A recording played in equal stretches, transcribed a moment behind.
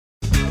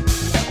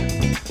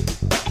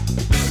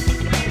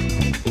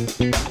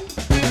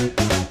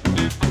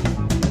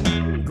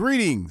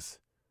Greetings.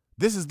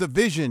 This is the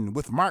Vision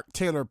with Mark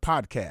Taylor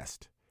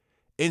podcast,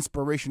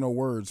 inspirational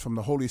words from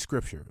the Holy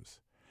Scriptures.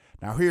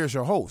 Now here's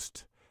your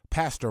host,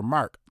 Pastor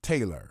Mark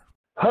Taylor.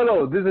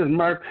 Hello, this is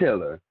Mark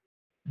Taylor.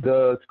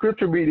 The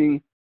scripture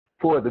reading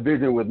for the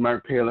Vision with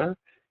Mark Taylor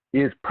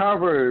is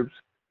Proverbs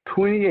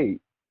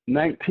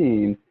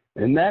 28:19,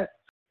 and that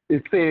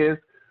it says,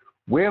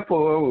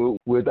 "Wherefore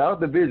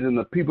without the vision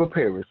the people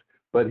perish,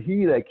 but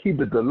he that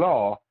keepeth the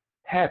law,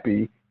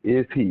 happy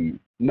is he."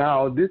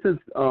 Now, this is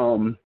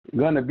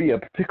going to be a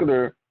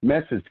particular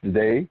message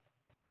today,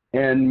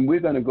 and we're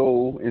going to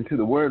go into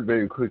the Word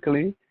very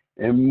quickly,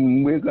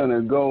 and we're going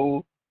to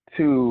go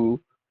to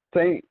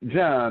St.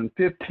 John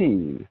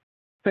 15,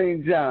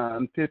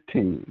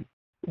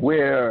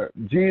 where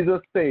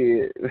Jesus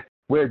said,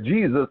 where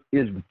Jesus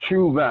is the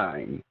true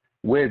vine,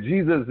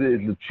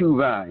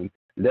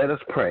 Let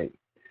us pray.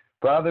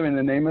 Father, in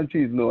the name of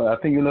Jesus, Lord,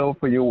 I thank you, Lord,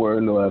 for your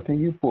word, Lord. I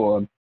thank you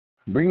for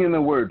bringing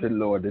the word to the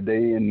Lord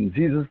today. In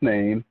Jesus'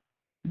 name,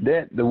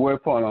 let the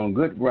word fall on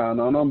good ground,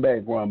 not on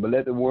bad ground, but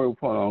let the word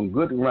fall on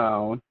good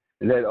ground,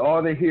 and let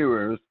all the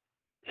hearers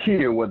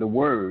hear what the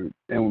word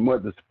and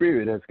what the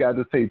Spirit has got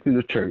to say to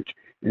the church.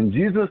 In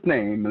Jesus'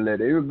 name, and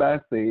let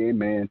everybody say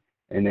amen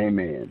and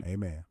amen.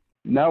 Amen.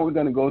 Now we're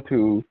going to go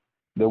to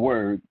the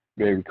word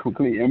very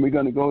quickly, and we're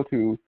going to go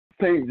to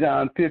St.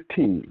 John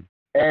 15.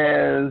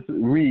 As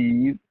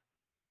reads,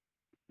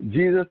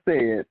 Jesus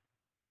said,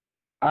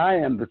 "I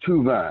am the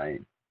true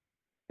vine,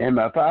 and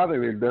my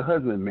Father is the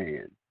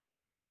husbandman.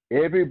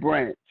 Every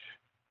branch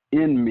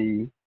in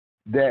me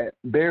that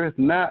beareth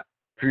not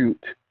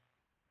fruit,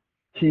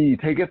 he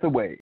taketh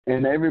away.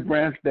 And every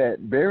branch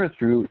that beareth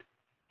fruit,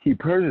 he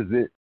purges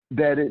it,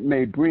 that it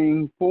may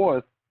bring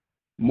forth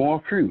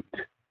more fruit."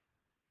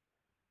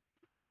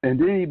 And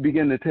then he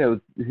began to tell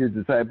his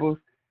disciples,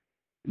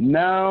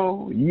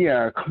 "Now ye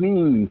are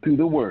clean through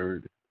the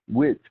word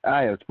which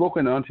I have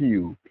spoken unto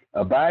you.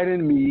 Abide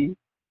in me,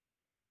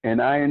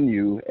 and I in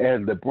you,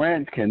 as the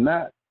branch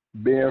cannot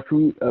bear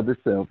fruit of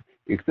itself,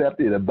 except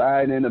it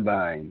abide in the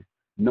vine.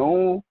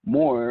 No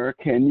more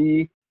can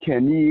ye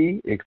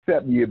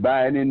except ye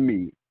abide in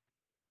me.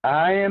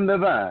 I am the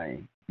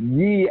vine,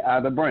 ye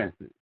are the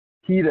branches.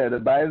 He that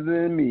abideth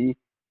in me,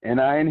 and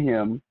I in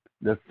him,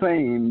 the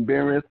same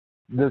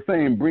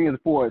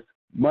bringeth forth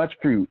much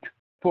fruit.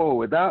 For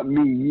without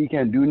me ye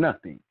can do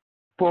nothing.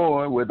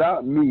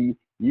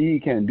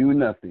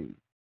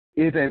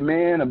 If a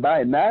man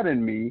abide not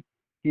in me,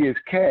 he is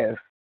cast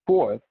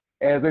forth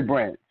as a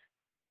branch,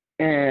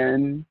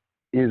 and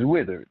is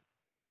withered,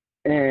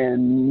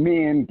 and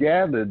men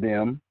gather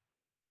them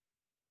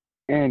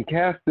and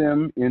cast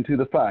them into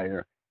the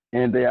fire,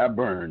 and they are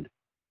burned.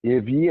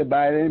 If ye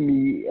abide in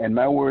me, and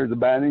my words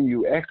abide in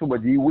you, ask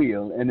what ye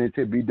will, and it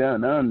shall be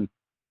done unto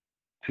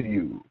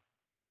you.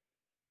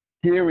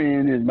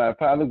 Herein is my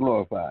Father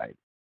glorified,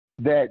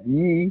 that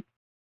ye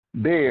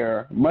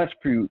bear much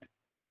fruit,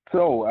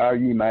 so are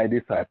ye my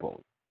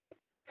disciples."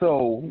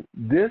 So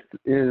this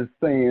is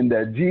saying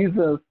that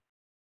Jesus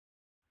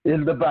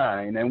is the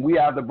vine, and we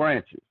are the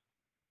branches.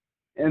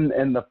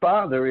 And the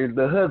Father is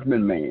the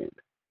husbandman.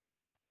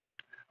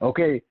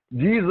 Okay,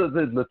 Jesus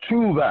is the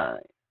true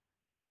vine,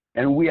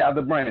 and we are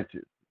the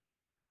branches.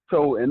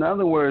 So in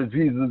other words,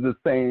 Jesus is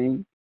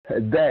saying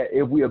that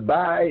if we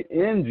abide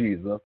in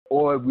Jesus,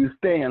 or if we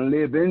stay and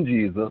live in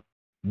Jesus,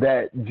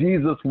 that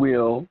Jesus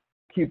will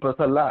keep us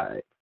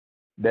alive.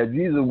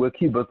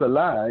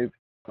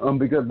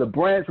 Because the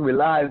branch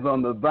relies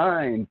on the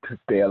vine to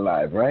stay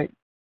alive, right?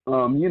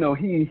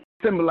 He's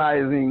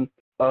symbolizing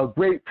a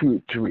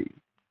grapefruit tree,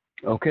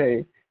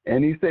 okay?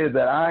 And he says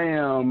that I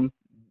am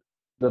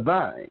the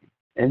vine,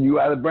 and you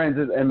are the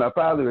branches, and my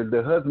Father is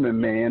the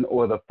husbandman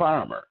or the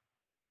farmer,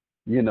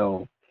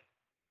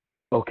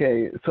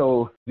 Okay,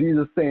 so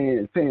Jesus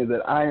saying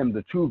that I am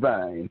the true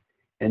vine,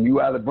 and you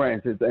are the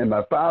branches, and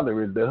my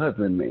Father is the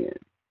husbandman,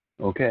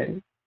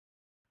 okay?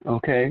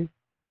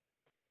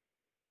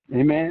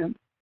 Amen?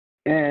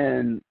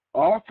 And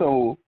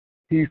also,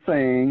 he's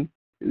saying,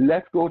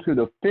 let's go to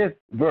the 5th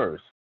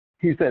verse.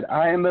 He said,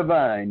 "I am the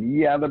vine,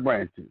 ye are the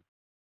branches.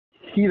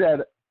 He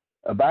that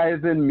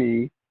abides in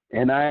me,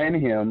 and I in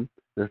him,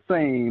 the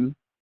same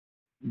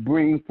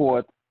bring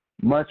forth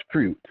much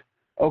fruit."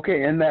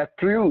 Okay, and that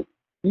fruit,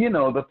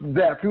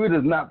 that fruit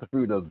is not the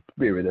fruit of the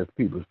Spirit, as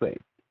people say.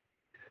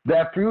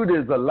 That fruit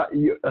is a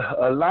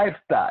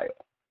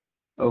lifestyle,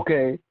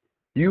 okay?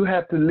 You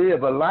have to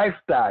live a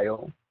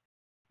lifestyle.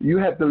 You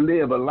have to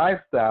live a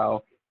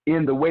lifestyle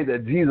in the way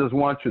that Jesus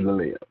wants you to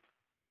live.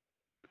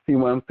 See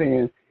what I'm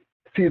saying?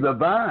 See, the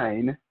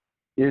vine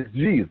is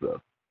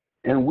Jesus,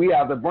 and we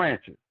are the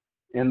branches,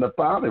 and the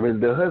Father is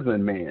the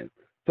husbandman.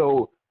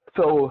 So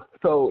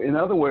in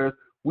other words,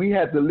 we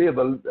have to live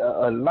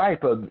a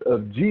life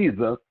of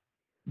Jesus,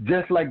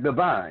 just like the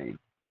vine.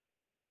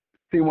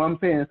 See what I'm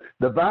saying?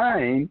 The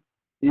vine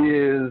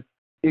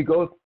it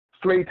goes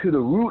straight to the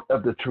root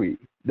of the tree.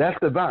 That's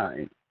the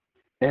vine.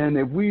 And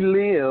if we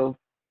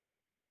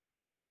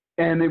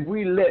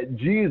let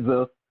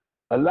Jesus,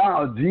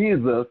 allow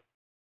Jesus,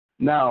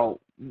 now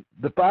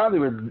the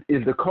Father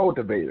is the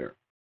cultivator,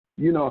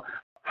 You know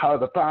how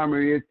the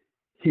farmer is,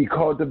 he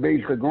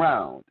cultivates the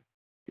ground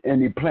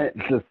and he plants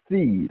the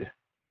seed.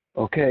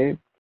 Okay?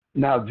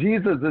 Now,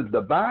 Jesus is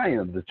the vine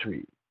of the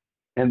tree.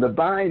 And the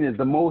vine is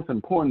the most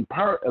important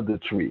part of the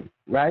tree,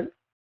 right?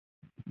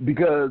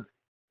 Because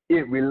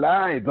it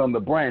relies on the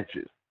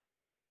branches.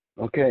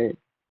 Okay?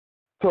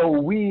 So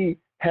we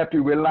have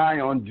to rely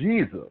on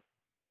Jesus,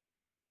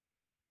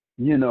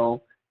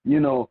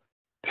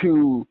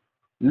 to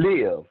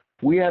live.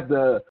 We have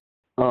to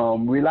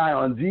rely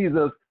on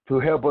Jesus to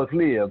help us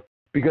live.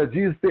 Because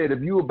Jesus said,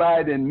 if you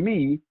abide in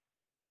me,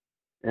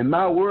 and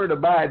my word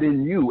abide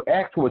in you,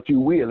 ask what you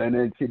will, and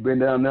it shall be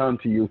done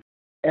unto you.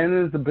 And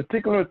there's a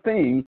particular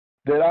thing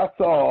that I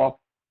saw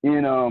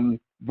in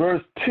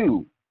verse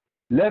 2.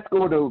 Let's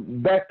go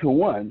back to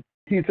 1.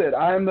 He said,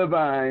 I am the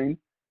vine,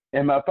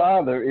 and my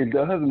Father is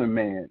the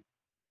husbandman.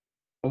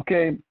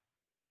 Okay?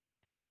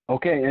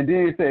 Okay, and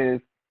then he says,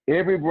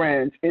 every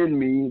branch in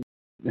me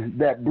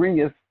that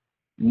bringeth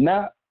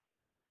not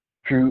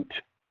fruit,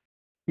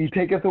 he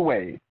taketh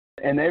away.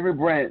 And every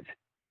branch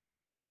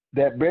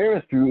that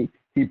beareth fruit,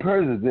 he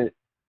purges it,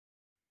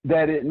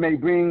 that it may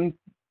bring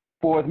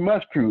forth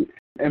much fruit.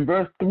 In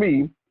verse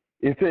 3,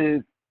 it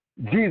says,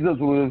 Jesus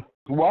was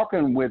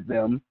walking with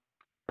them,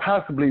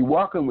 possibly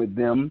walking with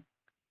them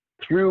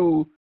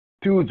through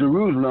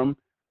Jerusalem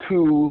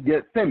to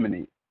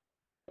Gethsemane.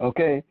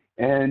 Okay?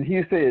 And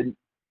he said,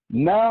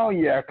 now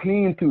ye are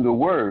clean through the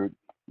word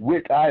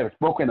which I have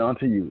spoken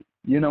unto you.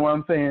 You know what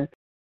I'm saying?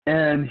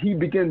 And he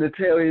began to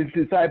tell his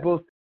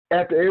disciples,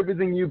 after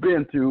everything you've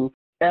been through,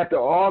 after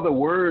all the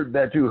word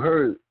that you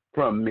heard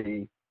from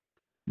me,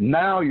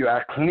 now you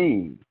are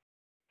clean.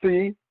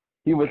 See,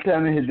 he was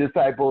telling his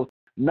disciples,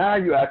 now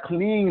you are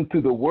clean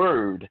to the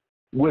word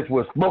which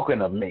was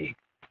spoken of me,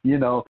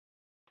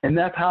 and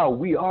that's how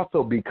we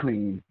also be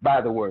clean,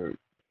 by the word.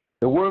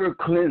 The word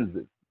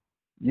cleanses,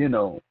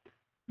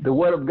 the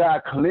word of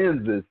God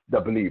cleanses the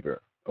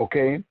believer,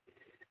 okay?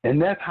 And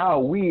that's how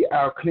we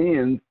are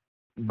cleansed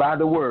by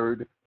the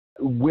word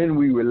when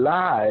we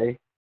rely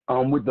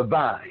with the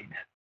vine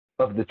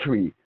of the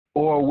tree,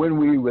 or when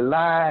we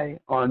rely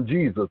on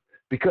Jesus,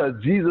 because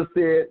Jesus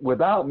said,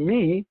 without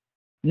me,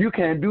 you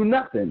can't do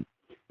nothing.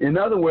 In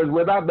other words,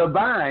 without the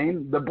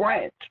vine, the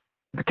branch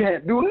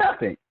can't do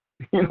nothing,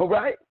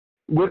 right?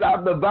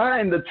 Without the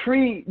vine, the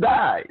tree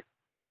dies,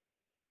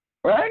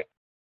 right?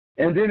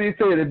 And then he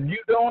said, if you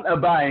don't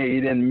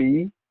abide in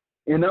me,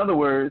 in other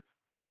words,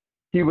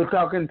 he was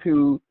talking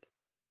to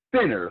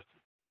sinners.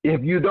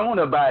 If you don't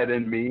abide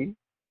in me,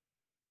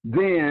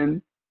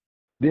 then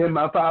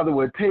my Father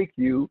will take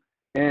you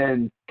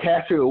and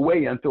cast you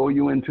away and throw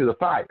you into the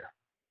fire.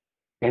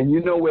 And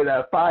you know where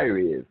that fire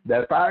is.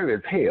 That fire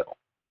is hell,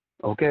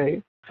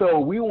 okay? So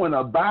we want to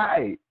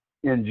abide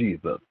in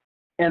Jesus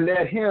and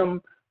let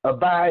him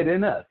abide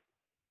in us.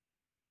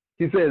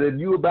 He said, if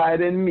you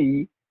abide in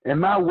me, and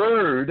my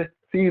word,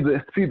 see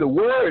the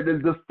word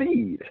is the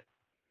seed,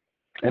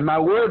 and my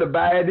word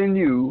abide in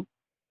you,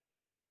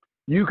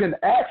 you can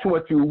ask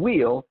what you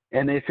will,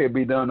 and it shall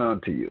be done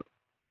unto you.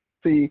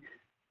 See,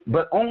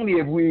 but only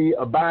if we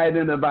abide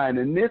in the vine.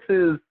 And this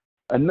is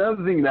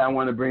another thing that I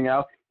want to bring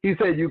out. He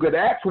said you could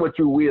ask what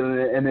you will,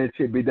 and it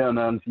should be done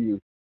unto you.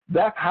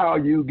 That's how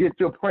you get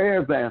your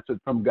prayers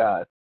answered from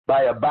God,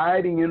 by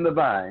abiding in the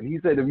vine. He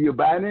said, if you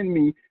abide in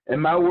me,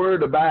 and my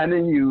word abide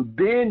in you,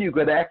 then you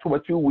could ask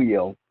what you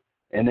will,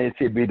 and it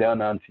should be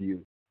done unto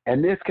you.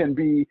 And this can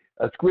be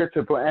a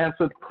scripture for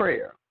answered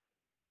prayer.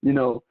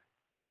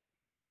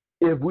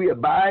 If we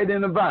abide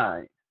in the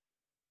vine,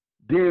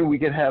 then we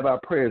can have our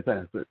prayers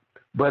answered.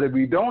 But if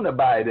we don't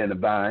abide in the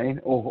vine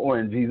or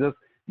in Jesus,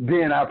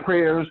 then our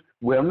prayers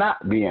will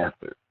not be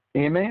answered.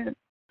 Amen?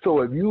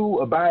 So if you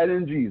abide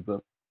in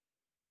Jesus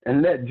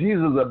and let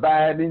Jesus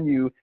abide in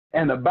you,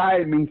 and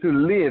abide means to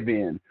live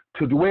in,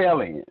 to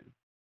dwell in.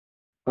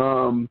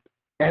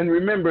 And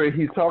remember,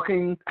 he's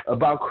talking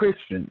about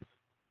Christians.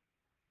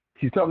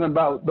 He's talking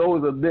about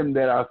those of them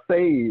that are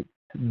saved,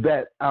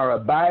 that are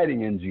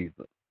abiding in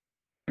Jesus.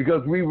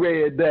 Because we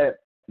read that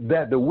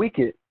the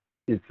wicked,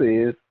 it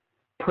says,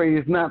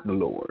 praise not the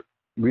Lord.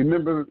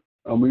 Remember,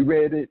 we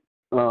read it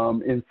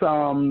in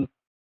Psalms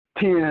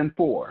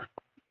 10:4.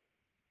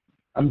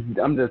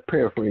 I'm just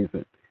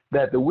paraphrasing.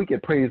 That the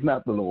wicked praise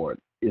not the Lord,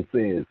 it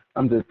says.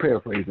 I'm just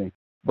paraphrasing.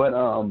 But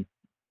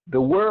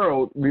the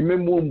world,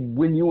 remember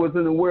when you was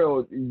in the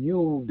world,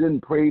 you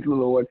didn't praise the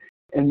Lord,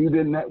 and you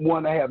didn't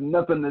want to have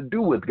nothing to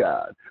do with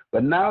God.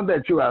 But now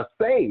that you are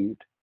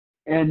saved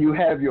and you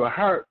have your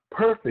heart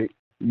perfect,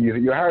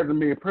 your heart is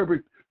made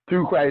perfect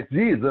through Christ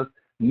Jesus,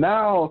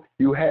 now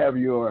you have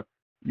your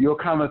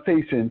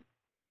conversation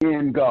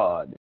in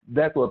God.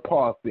 That's what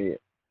Paul said.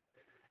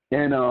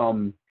 And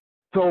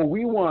so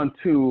we want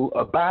to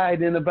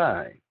abide in the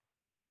vine.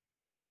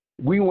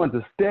 We want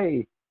to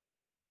stay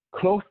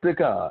close to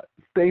God,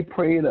 stay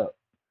prayed up,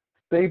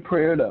 stay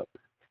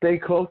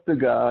close to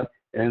God,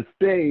 and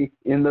stay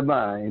in the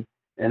vine,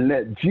 and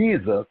let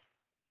Jesus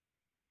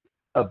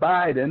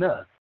abide in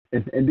us.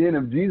 And then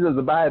if Jesus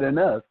abide in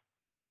us,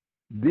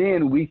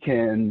 then we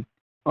can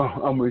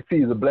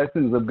receive the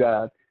blessings of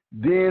God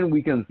then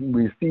we can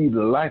receive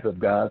the life of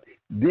God.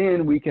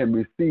 Then we can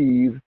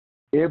receive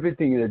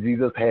everything that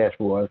Jesus has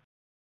for us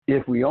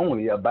if we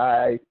only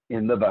abide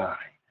in the vine.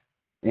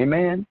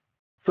 Amen?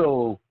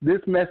 So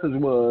this message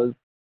was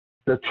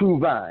the true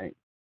vine.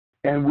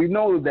 And we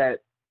know that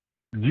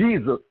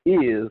Jesus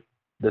is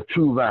the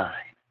true vine.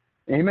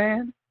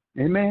 Amen?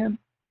 Amen?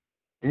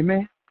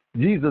 Amen?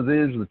 Jesus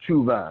is the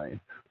true vine.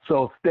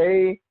 So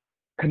stay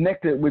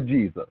connected with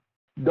Jesus.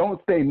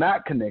 Don't stay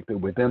not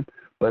connected with him,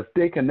 but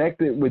stay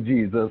connected with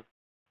Jesus,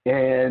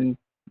 and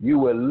you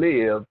will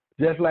live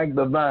just like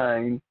the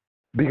vine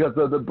because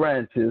of the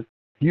branches.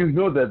 You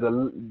know that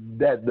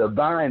the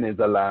vine is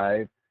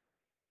alive,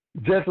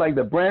 just like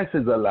the branch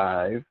is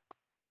alive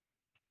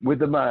with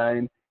the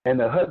vine, and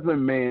the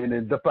husbandman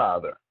is the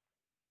Father.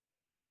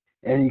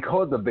 And he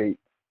cultivates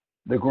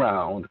the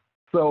ground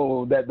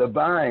so that the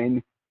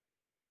vine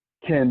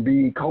can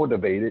be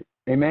cultivated.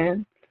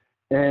 Amen?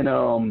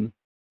 And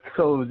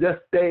so just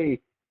stay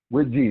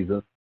with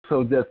Jesus.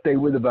 So just stay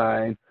with the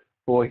vine,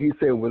 for he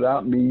said,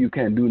 without me, you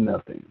can't do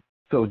nothing.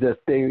 So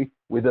just stay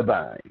with the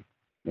vine.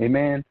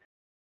 Amen?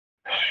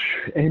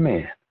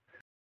 Amen.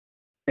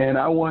 And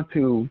I want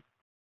to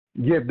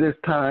give this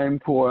time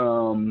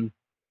for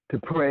to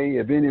pray.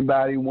 If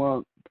anybody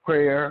wants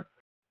prayer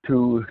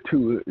to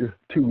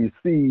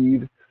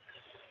receive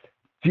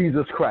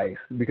Jesus Christ,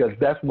 because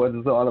that's what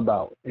it's all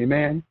about.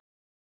 Amen?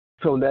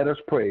 So let us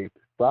pray.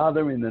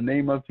 Father, in the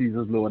name of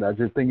Jesus, Lord, I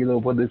just thank you,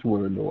 Lord, for this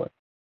word, Lord.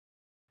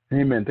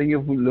 Amen. Thank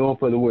you, Lord,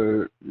 for the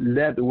word.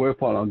 Let the word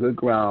fall on good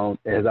ground,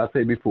 as I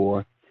said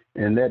before,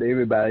 and let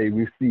everybody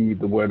receive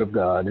the word of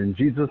God. In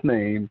Jesus'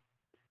 name,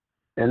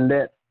 and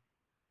let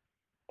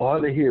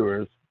all the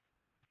hearers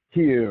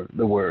hear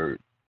the word.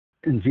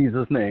 In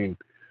Jesus' name.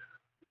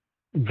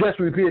 Just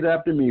repeat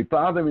after me.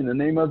 Father, in the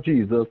name of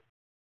Jesus,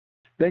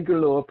 thank you,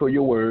 Lord, for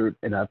your word,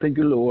 and I thank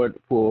you, Lord,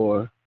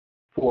 for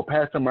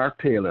Pastor Mark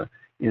Taylor,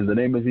 in the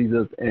name of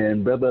Jesus,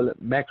 and Brother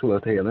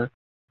Maxwell Taylor,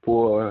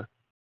 for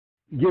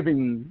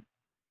giving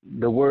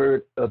the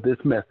word of this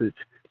message.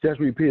 Just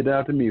repeat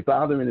after me.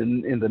 Father,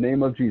 in the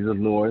name of Jesus,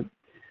 Lord,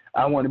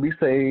 I want to be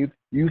saved.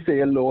 You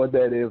say, Lord,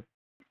 that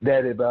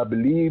if I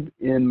believe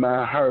in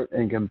my heart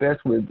and confess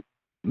with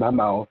my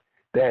mouth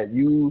that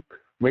you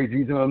raised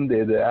Jesus from the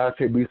dead, that I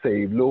shall be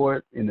saved.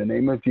 Lord, in the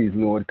name of Jesus,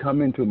 Lord,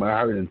 come into my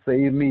heart and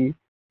save me.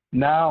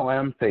 Now I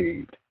am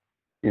saved.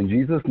 In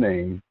Jesus'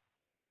 name,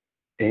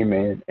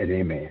 amen and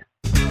amen.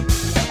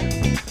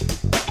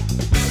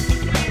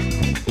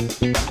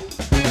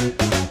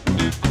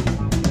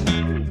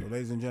 So,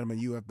 ladies and gentlemen,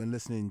 you have been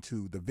listening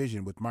to the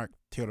Vision with Mark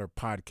Taylor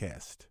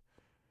podcast.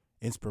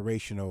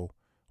 Inspirational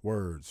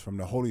words from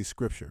the Holy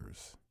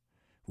Scriptures.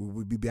 We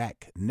will be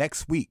back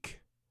next week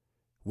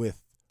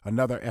with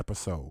another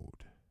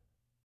episode.